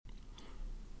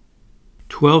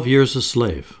12 Years a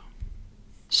Slave.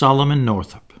 Solomon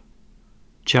Northup.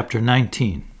 Chapter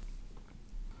 19.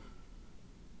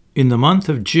 In the month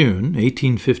of June,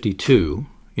 1852,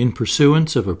 in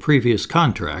pursuance of a previous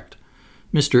contract,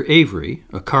 Mr. Avery,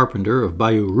 a carpenter of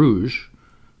Bayou Rouge,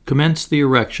 commenced the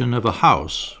erection of a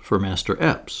house for Master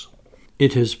Epps.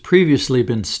 It has previously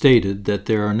been stated that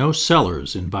there are no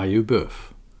cellars in Bayou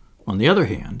Boeuf. On the other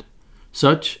hand,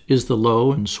 such is the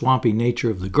low and swampy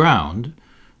nature of the ground,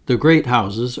 the great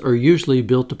houses are usually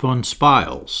built upon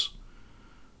spiles.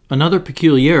 Another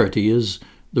peculiarity is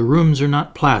the rooms are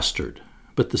not plastered,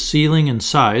 but the ceiling and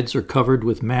sides are covered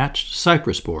with matched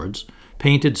cypress boards,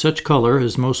 painted such color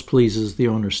as most pleases the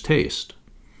owner's taste.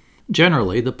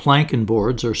 Generally, the plank and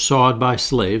boards are sawed by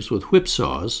slaves with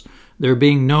whipsaws, there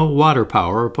being no water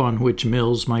power upon which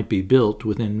mills might be built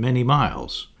within many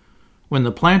miles. When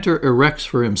the planter erects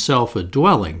for himself a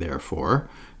dwelling, therefore,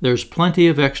 there's plenty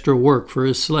of extra work for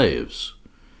his slaves.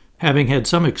 Having had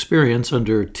some experience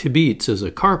under Tibeats as a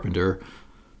carpenter,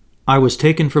 I was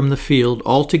taken from the field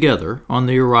altogether on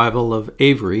the arrival of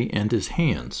Avery and his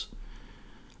hands.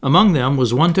 Among them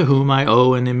was one to whom I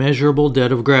owe an immeasurable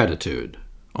debt of gratitude.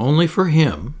 Only for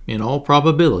him, in all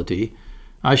probability,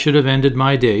 I should have ended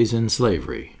my days in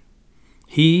slavery.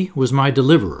 He was my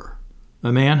deliverer,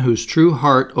 a man whose true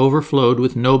heart overflowed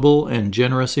with noble and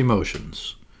generous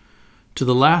emotions. To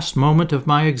the last moment of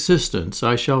my existence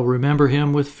I shall remember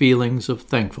him with feelings of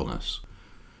thankfulness.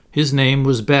 His name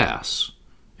was Bass,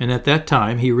 and at that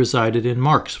time he resided in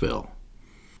Marksville.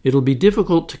 It'll be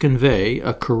difficult to convey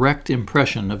a correct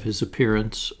impression of his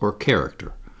appearance or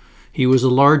character. He was a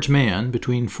large man,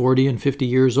 between 40 and 50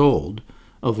 years old,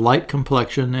 of light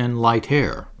complexion and light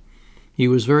hair. He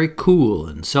was very cool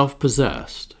and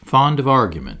self-possessed, fond of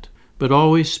argument, but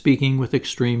always speaking with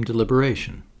extreme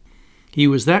deliberation. He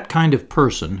was that kind of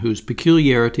person whose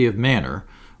peculiarity of manner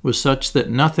was such that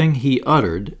nothing he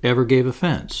uttered ever gave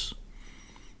offense.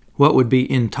 What would be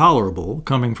intolerable,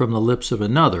 coming from the lips of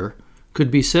another,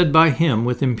 could be said by him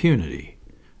with impunity.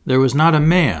 There was not a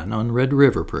man on Red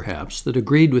River, perhaps, that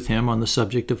agreed with him on the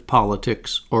subject of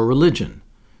politics or religion,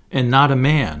 and not a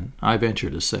man, I venture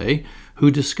to say,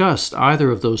 who discussed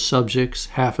either of those subjects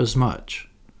half as much.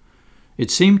 It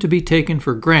seemed to be taken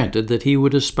for granted that he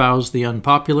would espouse the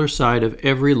unpopular side of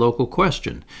every local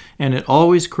question, and it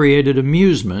always created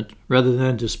amusement rather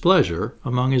than displeasure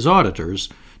among his auditors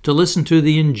to listen to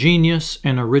the ingenious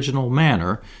and original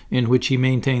manner in which he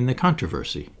maintained the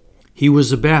controversy. He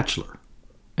was a bachelor,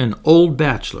 an old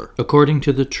bachelor, according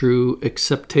to the true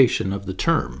acceptation of the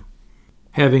term,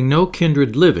 having no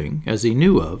kindred living, as he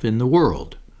knew of, in the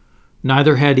world.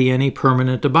 Neither had he any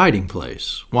permanent abiding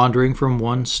place, wandering from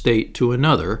one state to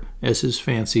another as his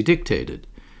fancy dictated.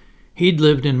 He'd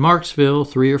lived in Marksville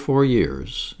 3 or 4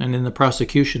 years, and in the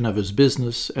prosecution of his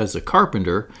business as a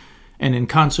carpenter, and in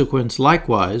consequence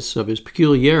likewise of his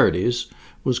peculiarities,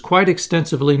 was quite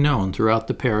extensively known throughout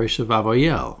the parish of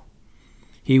Avery.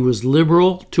 He was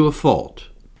liberal to a fault,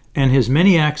 and his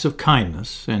many acts of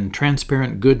kindness and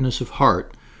transparent goodness of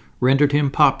heart rendered him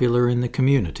popular in the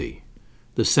community,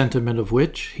 the sentiment of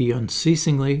which he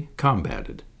unceasingly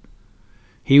combated.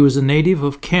 He was a native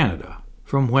of Canada,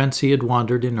 from whence he had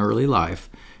wandered in early life,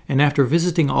 and after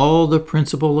visiting all the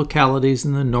principal localities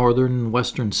in the northern and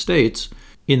western states,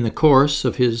 in the course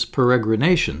of his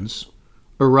peregrinations,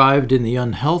 arrived in the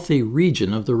unhealthy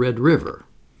region of the Red River.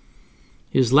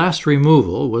 His last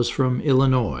removal was from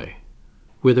Illinois.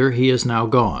 Whither he is now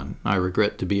gone, I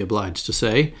regret to be obliged to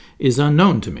say, is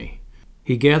unknown to me.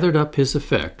 He gathered up his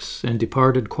effects and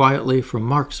departed quietly from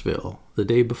Marksville the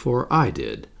day before I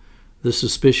did, the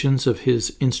suspicions of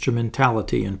his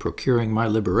instrumentality in procuring my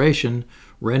liberation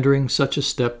rendering such a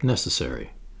step necessary.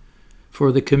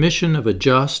 For the commission of a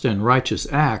just and righteous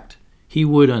act, he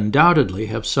would undoubtedly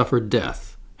have suffered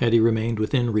death had he remained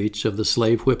within reach of the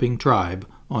slave-whipping tribe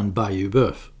on Bayou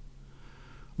Boeuf.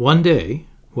 One day,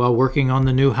 while working on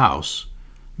the new house,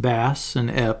 Bass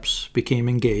and Epps became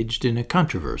engaged in a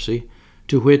controversy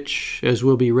to which, as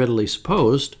will be readily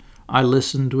supposed, I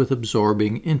listened with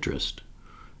absorbing interest.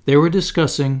 They were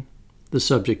discussing the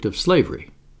subject of slavery.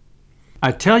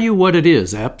 "I tell you what it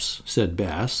is, Epps," said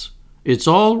Bass. "It's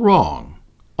all wrong,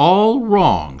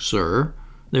 sir.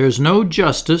 There's no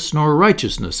justice nor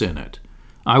righteousness in it.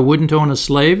 I wouldn't own a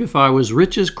slave if I was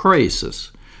rich as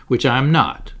Croesus, which I am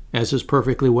not, as is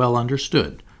perfectly well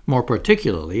understood, more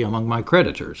particularly among my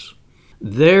creditors.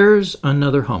 There's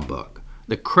another humbug.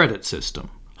 The credit system.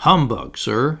 Humbug,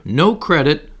 sir. No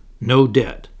credit, no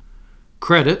debt.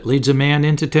 Credit leads a man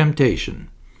into temptation.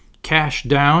 Cash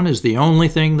down is the only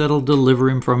thing that'll deliver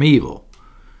him from evil.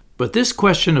 But this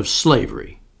question of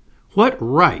slavery, What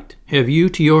right have you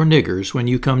to your niggers when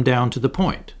you come down to the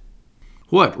point?"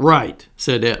 "What right?"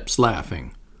 said Epps,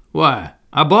 laughing. "Why,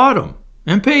 I bought 'em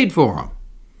and paid for 'em."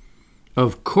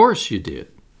 "Of course you did.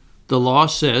 The law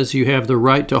says you have the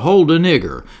right to hold a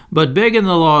nigger, but begging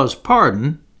the law's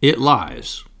pardon, it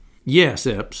lies." "Yes,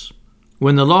 Epps.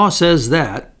 When the law says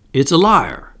that, it's a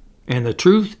liar, and the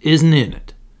truth isn't in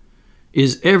it.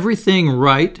 Is everything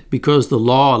right because the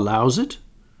law allows it?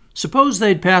 Suppose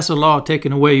they'd pass a law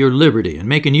taking away your liberty and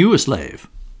making you a slave."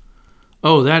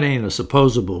 "Oh, that ain't a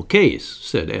supposable case,"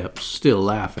 said Epps, still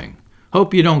laughing.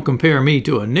 "Hope you don't compare me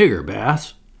to a nigger,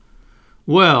 Bass."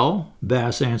 "Well,"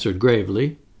 Bass answered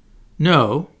gravely,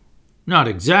 "no, not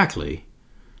exactly.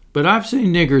 But I've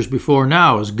seen niggers before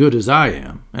now as good as I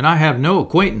am, and I have no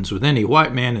acquaintance with any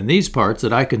white man in these parts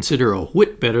that I consider a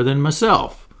whit better than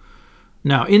myself.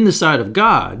 Now, in the sight of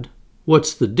God,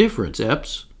 what's the difference,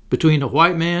 Epps, between a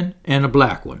white man and a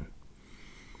black one?"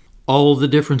 "All the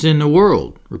difference in the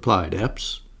world," replied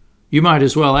Epps. "You might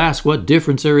as well ask what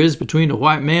difference there is between a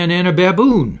white man and a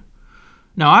baboon.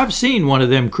 Now, I've seen one of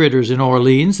them critters in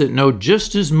Orleans that know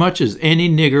just as much as any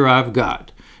nigger I've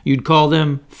got. You'd call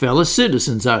them fellow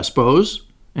citizens, I suppose,"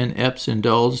 and Epps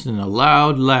indulged in a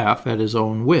loud laugh at his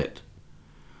own wit.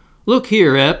 "Look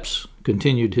here, Epps,"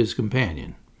 continued his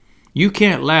companion, "you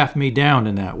can't laugh me down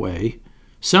in that way.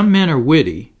 Some men are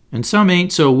witty, and some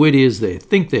ain't so witty as they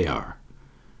think they are.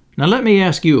 Now let me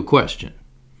ask you a question.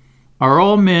 Are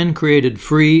all men created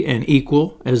free and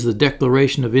equal, as the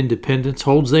Declaration of Independence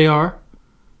holds they are?"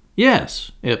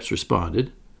 "Yes," Epps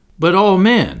responded, "but all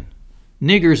men.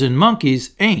 Niggers and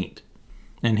monkeys ain't."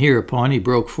 And hereupon he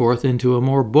broke forth into a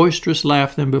more boisterous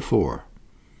laugh than before.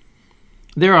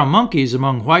 "There are monkeys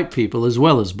among white people as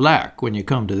well as black, when you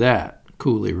come to that,"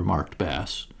 coolly remarked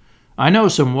Bass. "I know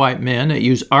some white men that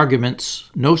use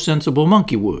arguments no sensible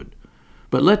monkey would.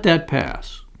 But let that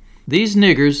pass. These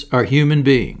niggers are human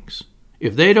beings.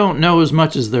 If they don't know as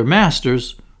much as their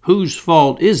masters, whose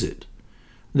fault is it?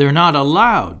 They're not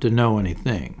allowed to know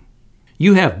anything.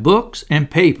 You have books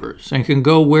and papers and can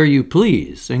go where you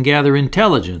please and gather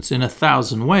intelligence in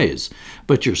 1,000 ways,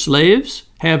 but your slaves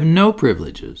have no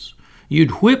privileges.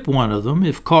 You'd whip one of them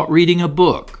if caught reading a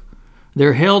book.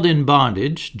 They're held in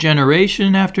bondage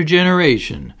generation after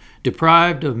generation,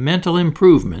 deprived of mental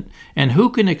improvement, and who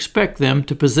can expect them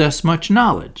to possess much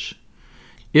knowledge?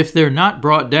 If they're not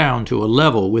brought down to a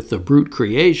level with the brute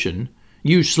creation,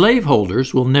 you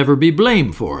slaveholders will never be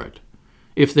blamed for it.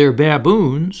 If they're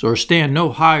baboons, or stand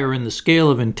no higher in the scale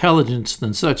of intelligence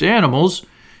than such animals,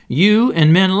 you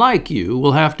and men like you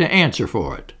will have to answer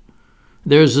for it.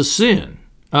 There's a sin,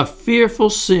 a fearful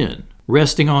sin,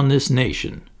 resting on this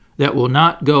nation that will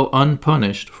not go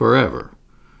unpunished forever.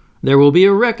 There will be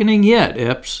a reckoning yet,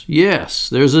 Epps. Yes,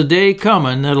 there's a day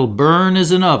comin' that'll burn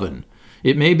as an oven.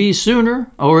 It may be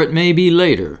sooner or it may be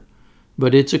later,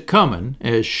 but it's a comin'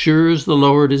 as sure as the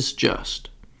Lord is just."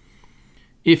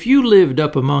 "If you lived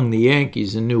up among the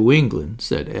Yankees in New England,"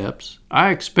 said Epps,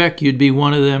 "I expect you'd be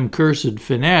one of them cursed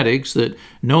fanatics that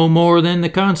know more than the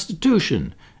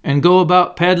Constitution and go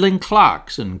about peddling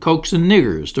clocks and coaxing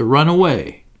niggers to run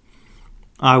away."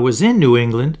 "I was in New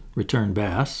England," returned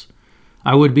Bass.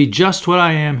 "I would be just what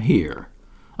I am here.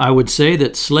 I would say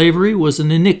that slavery was an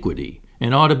iniquity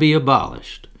and ought to be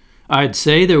abolished. I'd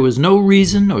say there was no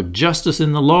reason or justice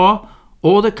in the law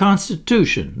or the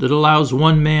Constitution that allows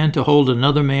one man to hold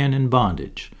another man in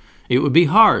bondage. It would be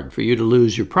hard for you to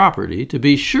lose your property, to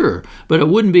be sure, but it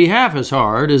wouldn't be half as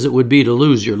hard as it would be to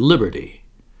lose your liberty.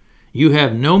 You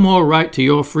have no more right to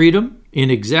your freedom, in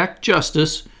exact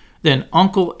justice, than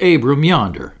Uncle Abram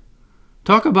yonder.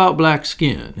 Talk about black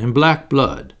skin and black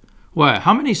blood. Why,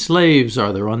 how many slaves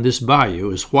are there on this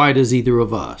bayou as white as either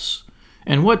of us?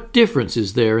 And what difference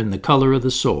is there in the color of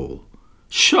the soul?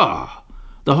 Pshaw!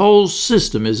 The whole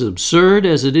system is absurd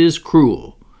as it is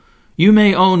cruel. You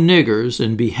may own niggers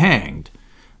and be hanged,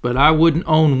 but I wouldn't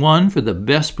own one for the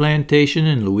best plantation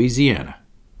in Louisiana."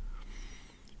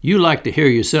 "You like to hear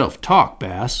yourself talk,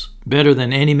 Bass, better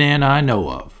than any man I know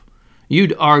of.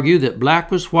 You'd argue that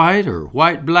black was white or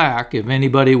white black if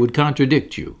anybody would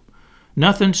contradict you.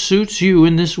 Nothing suits you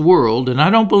in this world, and I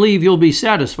don't believe you'll be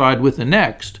satisfied with the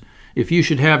next if you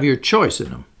should have your choice in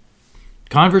them."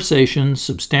 Conversations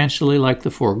substantially like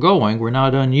the foregoing were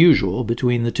not unusual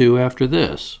between the two after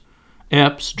this,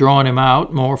 Epps drawing him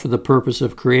out more for the purpose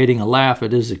of creating a laugh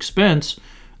at his expense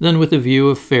than with a view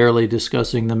of fairly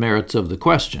discussing the merits of the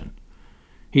question.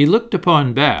 He looked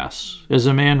upon Bass as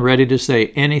a man ready to say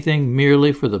anything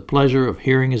merely for the pleasure of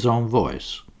hearing his own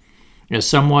voice, as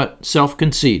somewhat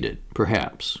self-conceited,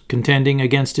 perhaps, contending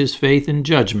against his faith and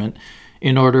judgment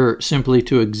in order simply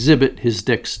to exhibit his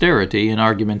dexterity in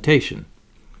argumentation.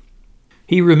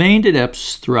 He remained at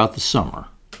Epps throughout the summer,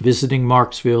 visiting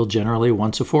Marksville generally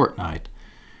once a fortnight.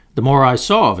 The more I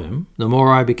saw of him, the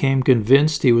more I became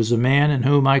convinced he was a man in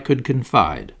whom I could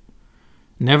confide.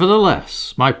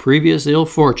 Nevertheless, my previous ill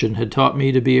fortune had taught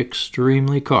me to be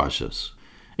extremely cautious.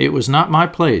 It was not my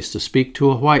place to speak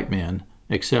to a white man,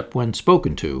 except when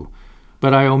spoken to,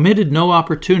 but I omitted no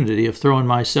opportunity of throwing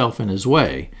myself in his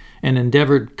way, and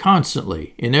endeavored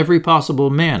constantly, in every possible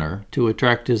manner, to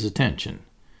attract his attention.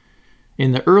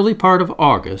 In the early part of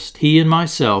August, he and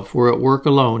myself were at work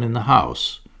alone in the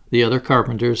house, the other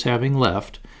carpenters having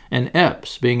left, and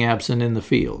Epps being absent in the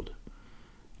field.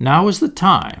 Now was the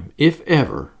time, if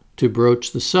ever, to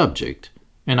broach the subject,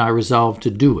 and I resolved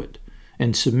to do it,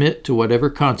 and submit to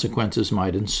whatever consequences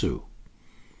might ensue.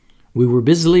 We were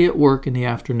busily at work in the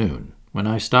afternoon, when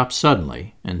I stopped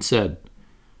suddenly and said,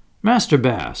 "Master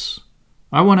Bass,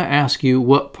 I want to ask you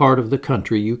what part of the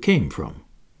country you came from."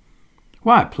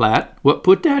 "Why, Platt, what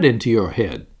put that into your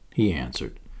head?" he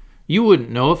answered. "You wouldn't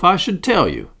know if I should tell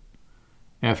you."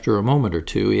 After a moment or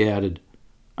two, he added,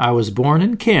 "I was born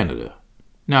in Canada.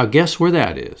 Now guess where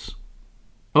that is."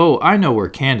 "Oh, I know where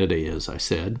Canada is," I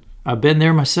said. "I've been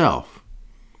there myself."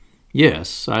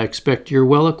 "Yes, I expect you're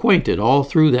well acquainted all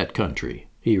through that country,"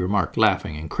 he remarked,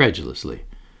 laughing incredulously.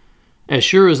 "As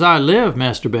sure as I live,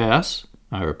 Master Bass,"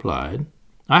 I replied.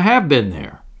 "I have been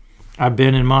there. I've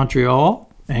been in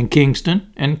Montreal and Kingston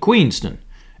and Queenston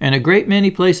and a great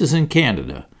many places in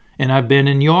Canada, and I've been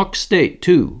in York State,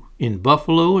 too, in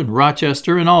Buffalo and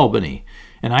Rochester and Albany,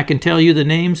 and I can tell you the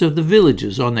names of the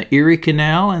villages on the Erie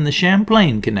Canal and the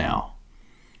Champlain Canal."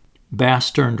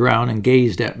 Bass turned round and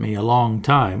gazed at me a long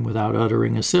time without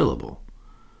uttering a syllable.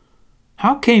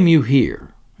 "How came you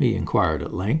here?" he inquired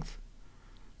at length.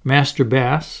 "Master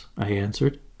Bass," I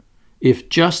answered, "if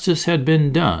justice had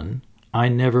been done, I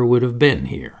never would have been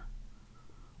here."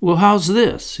 "Well, how's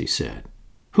this?" he said.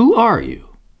 "Who are you?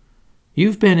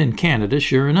 You've been in Canada,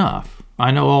 sure enough. I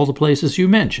know all the places you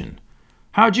mention.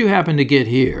 How'd you happen to get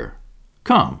here?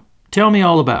 Come, tell me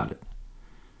all about it."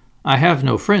 "I have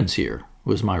no friends here,"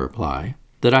 was my reply,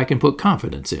 "that I can put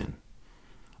confidence in.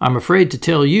 I'm afraid to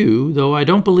tell you, though I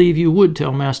don't believe you would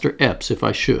tell Master Epps if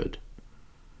I should."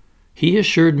 He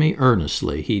assured me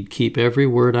earnestly he'd keep every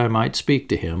word I might speak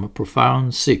to him a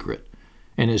profound secret,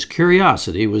 and his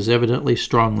curiosity was evidently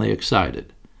strongly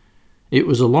excited. It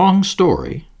was a long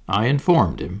story, I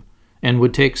informed him, and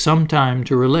would take some time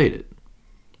to relate it.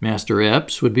 Master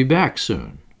Epps would be back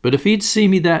soon, but if he'd see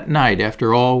me that night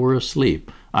after all were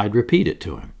asleep, I'd repeat it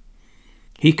to him.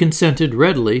 He consented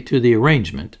readily to the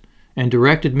arrangement, and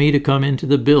directed me to come into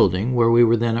the building where we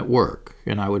were then at work,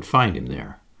 and I would find him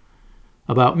there.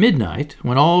 About midnight,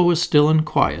 when all was still and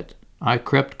quiet, I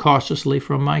crept cautiously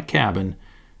from my cabin,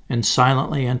 and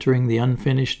silently entering the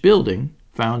unfinished building,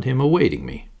 found him awaiting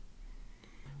me.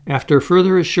 After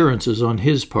further assurances on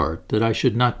his part that I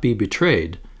should not be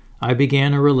betrayed, I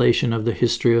began a relation of the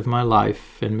history of my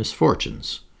life and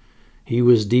misfortunes. He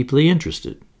was deeply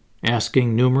interested,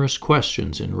 asking numerous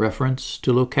questions in reference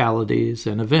to localities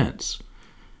and events.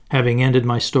 Having ended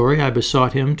my story, I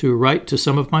besought him to write to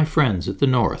some of my friends at the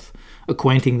North,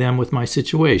 acquainting them with my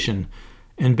situation,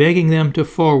 and begging them to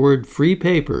forward free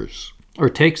papers or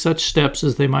take such steps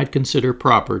as they might consider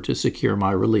proper to secure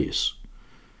my release.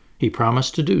 He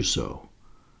promised to do so,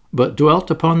 but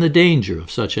dwelt upon the danger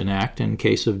of such an act in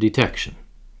case of detection,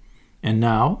 and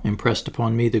now impressed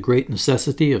upon me the great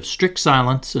necessity of strict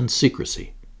silence and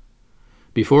secrecy.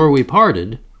 Before we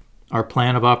parted, our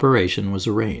plan of operation was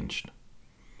arranged.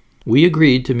 We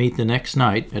agreed to meet the next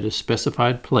night at a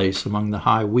specified place among the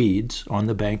high weeds on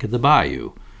the bank of the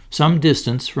bayou, some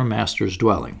distance from Master's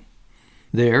dwelling.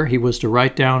 There he was to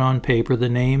write down on paper the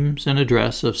names and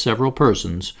address of several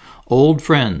persons, old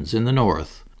friends in the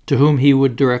North, to whom he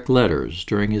would direct letters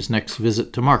during his next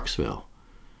visit to Marksville.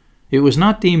 It was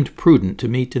not deemed prudent to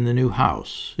meet in the new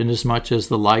house, inasmuch as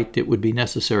the light it would be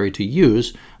necessary to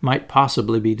use might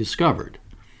possibly be discovered.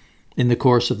 In the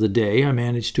course of the day I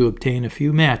managed to obtain a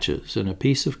few matches and a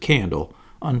piece of candle,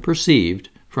 unperceived,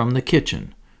 from the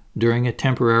kitchen, during a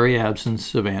temporary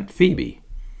absence of Aunt Phoebe.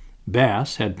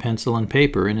 Bass had pencil and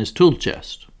paper in his tool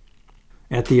chest.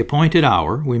 At the appointed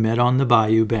hour we met on the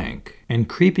bayou bank, and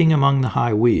creeping among the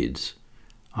high weeds,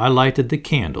 I lighted the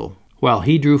candle, while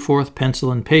he drew forth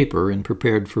pencil and paper and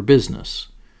prepared for business.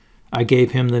 I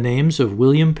gave him the names of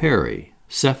William Perry,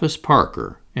 Cephas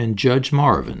Parker, and Judge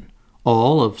Marvin,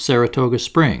 all of Saratoga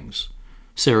Springs,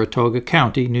 Saratoga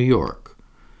County, New York.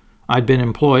 I'd been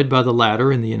employed by the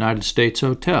latter in the United States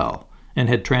Hotel, and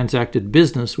had transacted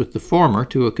business with the former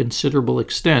to a considerable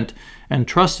extent, and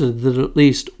trusted that at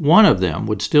least one of them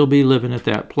would still be living at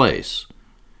that place.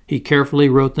 He carefully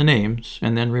wrote the names,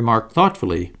 and then remarked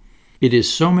thoughtfully, "It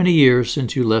is so many years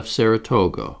since you left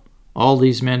Saratoga. All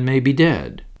these men may be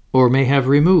dead, or may have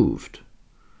removed.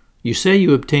 You say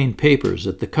you obtained papers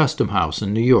at the Custom House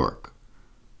in New York.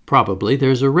 Probably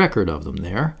there's a record of them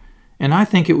there, and I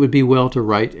think it would be well to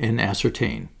write and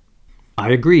ascertain." I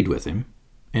agreed with him,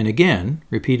 and again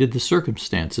repeated the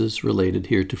circumstances related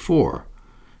heretofore,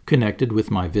 connected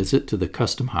with my visit to the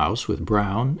Custom House with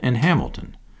Brown and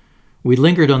Hamilton. We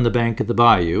lingered on the bank of the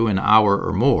bayou an hour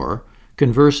or more,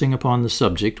 conversing upon the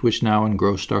subject which now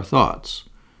engrossed our thoughts.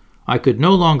 I could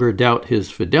no longer doubt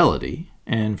his fidelity,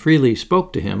 and freely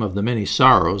spoke to him of the many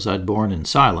sorrows I'd borne in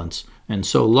silence, and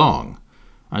so long.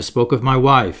 I spoke of my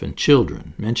wife and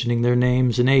children, mentioning their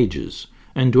names and ages,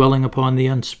 and dwelling upon the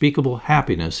unspeakable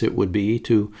happiness it would be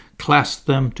to clasp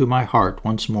them to my heart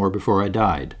once more before I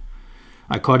died.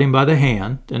 I caught him by the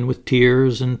hand, and with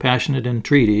tears and passionate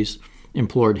entreaties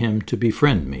implored him to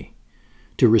befriend me,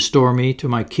 to restore me to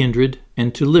my kindred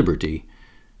and to liberty,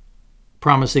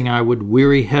 promising I would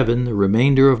weary heaven the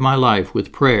remainder of my life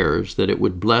with prayers that it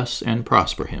would bless and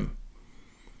prosper him.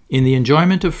 In the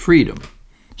enjoyment of freedom,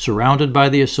 surrounded by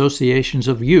the associations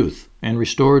of youth, and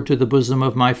restored to the bosom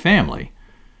of my family,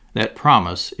 that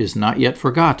promise is not yet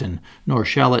forgotten, nor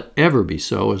shall it ever be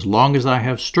so as long as I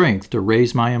have strength to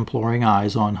raise my imploring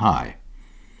eyes on high.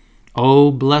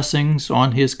 Oh, blessings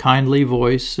on his kindly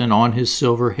voice and on his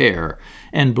silver hair,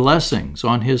 and blessings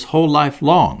on his whole life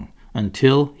long,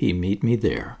 until he meet me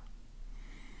there.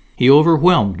 He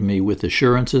overwhelmed me with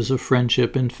assurances of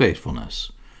friendship and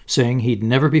faithfulness, saying he'd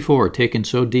never before taken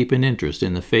so deep an interest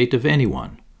in the fate of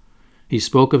anyone. He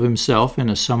spoke of himself in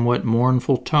a somewhat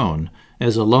mournful tone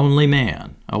as a lonely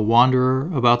man, a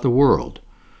wanderer about the world,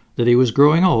 that he was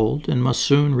growing old and must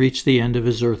soon reach the end of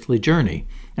his earthly journey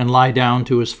and lie down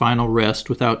to his final rest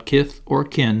without kith or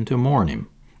kin to mourn him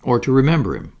or to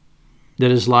remember him,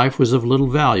 that his life was of little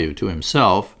value to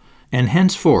himself, and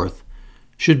henceforth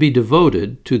should be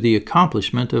devoted to the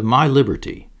accomplishment of my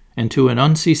liberty and to an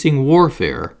unceasing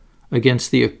warfare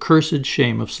against the accursed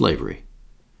shame of slavery.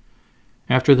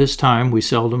 After this time we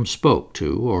seldom spoke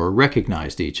to or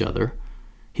recognized each other.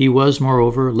 He was,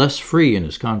 moreover, less free in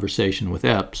his conversation with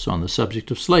Epps on the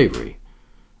subject of slavery.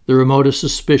 The remotest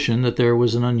suspicion that there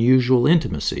was an unusual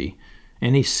intimacy,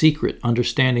 any secret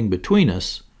understanding between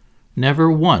us, never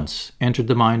once entered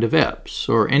the mind of Epps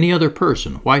or any other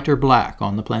person, white or black,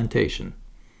 on the plantation.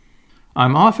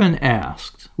 I'm often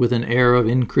asked, with an air of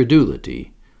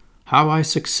incredulity, how I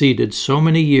succeeded so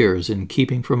many years in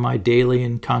keeping from my daily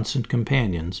and constant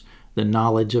companions the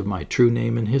knowledge of my true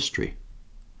name and history.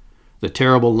 The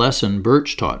terrible lesson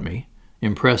Birch taught me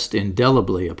impressed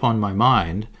indelibly upon my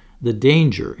mind the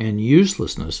danger and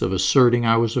uselessness of asserting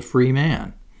I was a free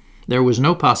man. There was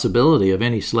no possibility of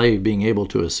any slave being able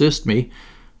to assist me,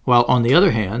 while on the other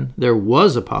hand there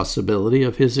was a possibility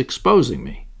of his exposing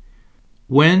me.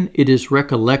 When it is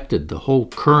recollected the whole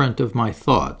current of my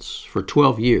thoughts for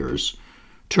 12 years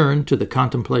turned to the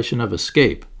contemplation of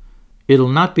escape, it'll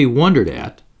not be wondered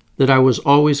at that I was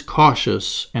always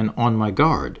cautious and on my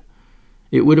guard.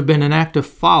 It would have been an act of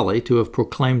folly to have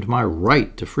proclaimed my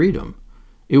right to freedom.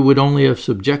 It would only have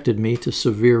subjected me to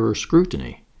severer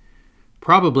scrutiny,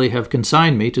 probably have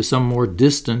consigned me to some more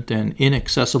distant and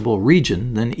inaccessible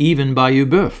region than even Bayou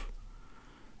Rouge.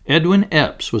 Edwin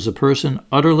Epps was a person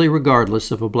utterly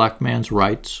regardless of a black man's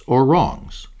rights or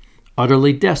wrongs,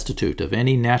 utterly destitute of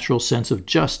any natural sense of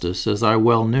justice, as I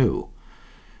well knew.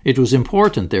 It was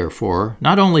important, therefore,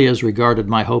 not only as regarded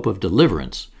my hope of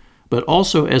deliverance, but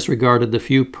also as regarded the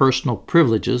few personal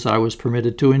privileges I was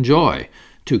permitted to enjoy,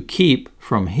 to keep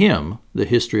from him the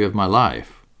history of my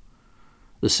life.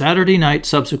 The Saturday night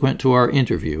subsequent to our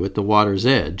interview at the water's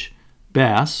edge,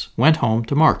 Bass went home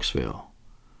to Marksville.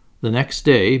 The next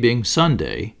day, being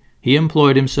Sunday, he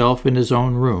employed himself in his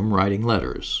own room writing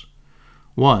letters.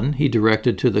 One he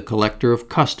directed to the Collector of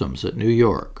Customs at New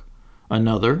York,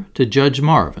 another to Judge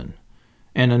Marvin,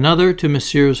 and another to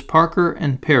Messrs. Parker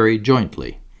and Perry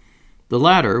jointly. The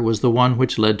latter was the one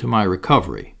which led to my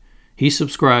recovery. He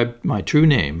subscribed my true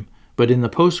name, but in the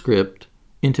postscript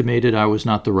intimated I was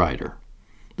not the writer.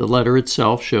 The letter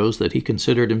itself shows that he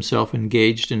considered himself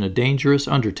engaged in a dangerous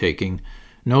undertaking,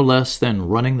 no less than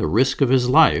running the risk of his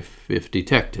life if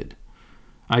detected.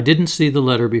 I didn't see the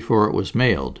letter before it was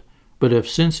mailed, but have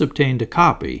since obtained a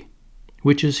copy,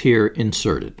 which is here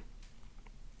inserted.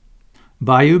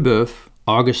 Bayou Rouge,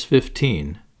 August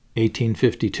 15,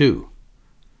 1852.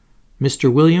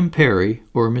 Mr. William Perry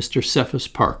or Mr. Cephas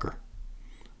Parker.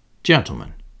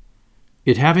 Gentlemen,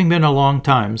 It having been a long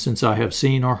time since I have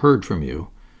seen or heard from you,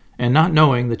 and not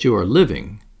knowing that you are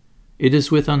living, it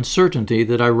is with uncertainty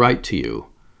that I write to you,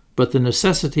 but the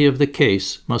necessity of the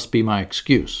case must be my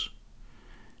excuse.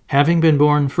 Having been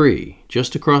born free,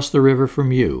 just across the river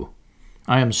from you,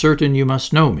 I am certain you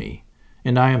must know me,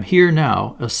 and I am here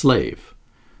now a slave.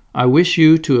 I wish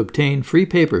you to obtain free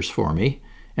papers for me,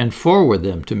 and forward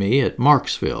them to me at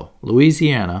Marksville,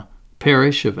 Louisiana,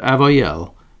 parish of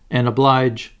Avoyelles, and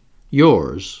oblige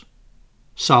yours,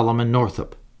 Solomon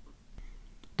Northup.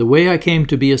 The way I came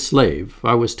to be a slave,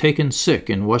 I was taken sick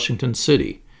in Washington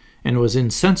City, and was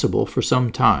insensible for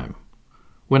some time.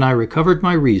 When I recovered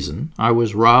my reason, I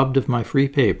was robbed of my free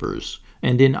papers,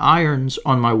 and in irons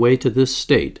on my way to this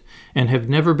state, and have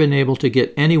never been able to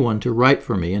get anyone to write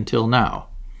for me until now.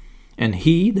 And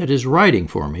he that is writing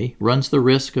for me runs the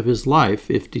risk of his life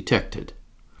if detected.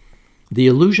 The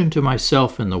allusion to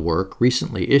myself in the work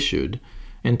recently issued,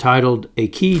 entitled A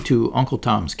Key to Uncle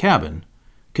Tom's Cabin,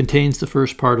 contains the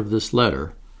first part of this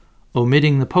letter,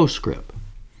 omitting the postscript.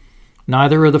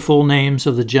 Neither are the full names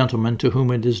of the gentlemen to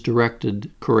whom it is directed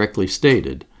correctly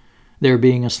stated, there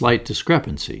being a slight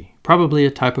discrepancy, probably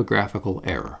a typographical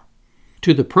error.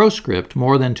 To the proscript,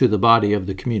 more than to the body of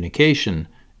the communication,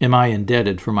 am I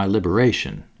indebted for my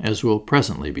liberation, as will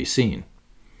presently be seen.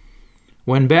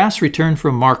 When Bass returned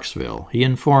from Marksville, he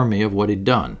informed me of what he'd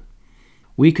done.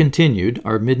 We continued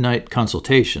our midnight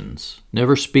consultations,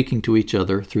 never speaking to each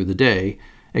other through the day,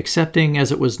 excepting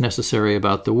as it was necessary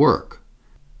about the work.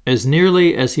 As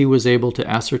nearly as he was able to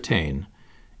ascertain,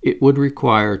 it would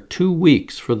require 2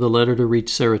 weeks for the letter to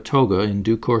reach Saratoga in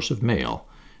due course of mail,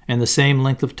 and the same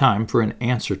length of time for an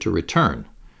answer to return.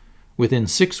 Within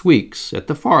 6 weeks, at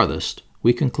the farthest,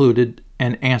 we concluded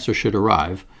an answer should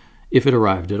arrive, if it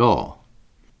arrived at all.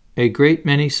 A great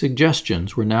many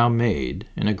suggestions were now made,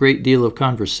 and a great deal of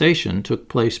conversation took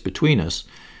place between us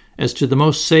as to the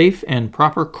most safe and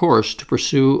proper course to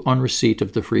pursue on receipt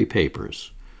of the free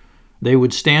papers. They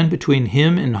would stand between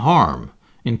him and harm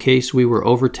in case we were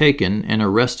overtaken and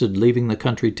arrested leaving the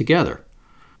country together.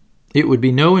 It would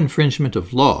be no infringement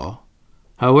of law,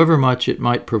 however much it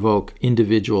might provoke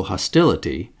individual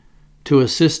hostility, to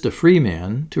assist a free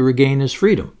man to regain his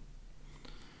freedom.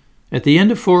 At the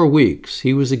end of 4 weeks,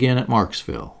 he was again at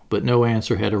Marksville, but no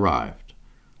answer had arrived.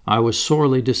 I was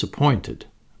sorely disappointed,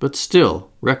 but still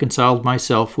reconciled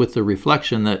myself with the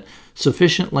reflection that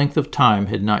sufficient length of time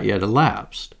had not yet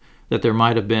elapsed, that there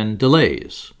might have been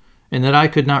delays, and that I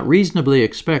could not reasonably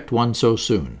expect one so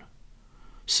soon.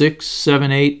 6,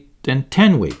 7, 8, and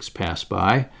 10 weeks passed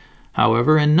by,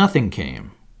 however, and nothing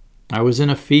came. I was in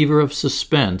a fever of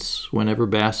suspense whenever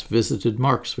Bass visited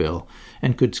Marksville,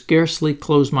 and could scarcely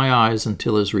close my eyes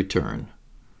until his return.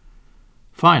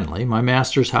 Finally, my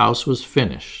master's house was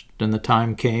finished, and the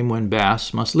time came when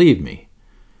Bass must leave me.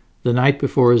 The night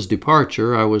before his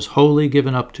departure, I was wholly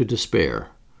given up to despair.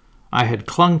 I had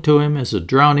clung to him as a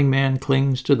drowning man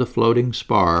clings to the floating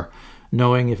spar,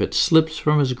 knowing if it slips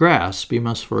from his grasp he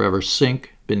must forever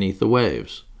sink beneath the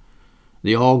waves.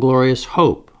 The all-glorious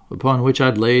hope upon which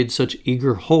I'd laid such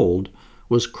eager hold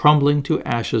was crumbling to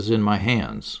ashes in my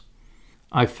hands.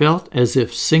 I felt as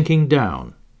if sinking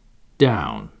down,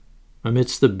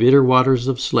 amidst the bitter waters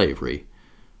of slavery,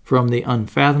 from the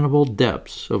unfathomable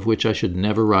depths of which I should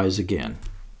never rise again.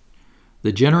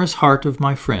 The generous heart of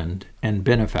my friend and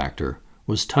benefactor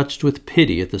was touched with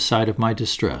pity at the sight of my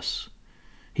distress.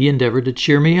 He endeavored to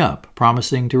cheer me up,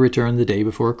 promising to return the day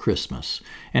before Christmas,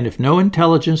 and if no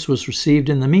intelligence was received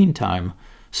in the meantime,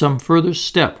 some further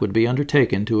step would be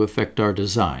undertaken to effect our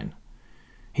design.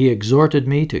 He exhorted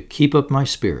me to keep up my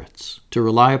spirits, to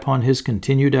rely upon his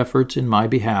continued efforts in my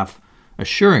behalf,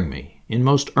 assuring me, in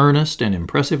most earnest and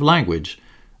impressive language,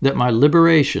 that my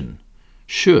liberation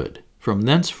should, from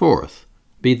thenceforth,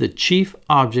 be the chief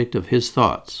object of his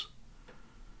thoughts.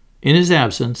 In his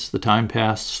absence, the time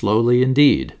passed slowly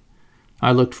indeed.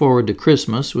 I looked forward to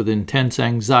Christmas with intense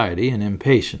anxiety and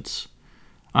impatience.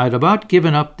 I had about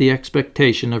given up the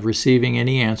expectation of receiving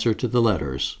any answer to the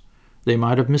letters. They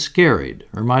might have miscarried,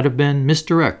 or might have been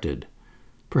misdirected.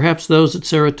 Perhaps those at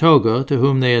Saratoga to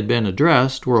whom they had been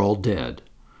addressed were all dead.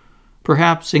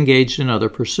 Perhaps engaged in other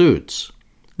pursuits.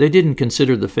 They didn't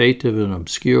consider the fate of an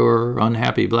obscure,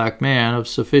 unhappy black man of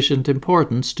sufficient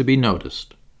importance to be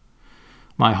noticed.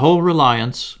 My whole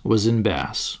reliance was in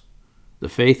Bass. The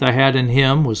faith I had in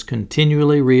him was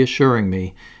continually reassuring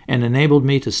me, and enabled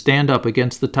me to stand up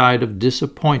against the tide of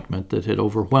disappointment that had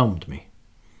overwhelmed me.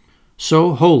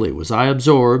 So wholly was I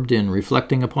absorbed in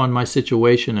reflecting upon my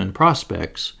situation and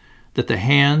prospects that the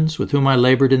hands with whom I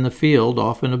labored in the field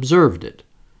often observed it.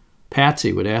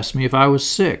 Patsy would ask me if I was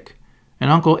sick, and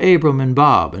Uncle Abram and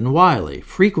Bob and Wiley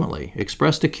frequently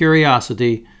expressed a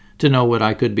curiosity to know what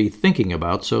I could be thinking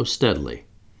about so steadily.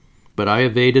 But I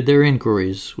evaded their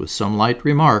inquiries with some light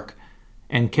remark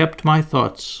and kept my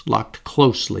thoughts locked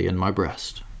closely in my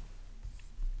breast.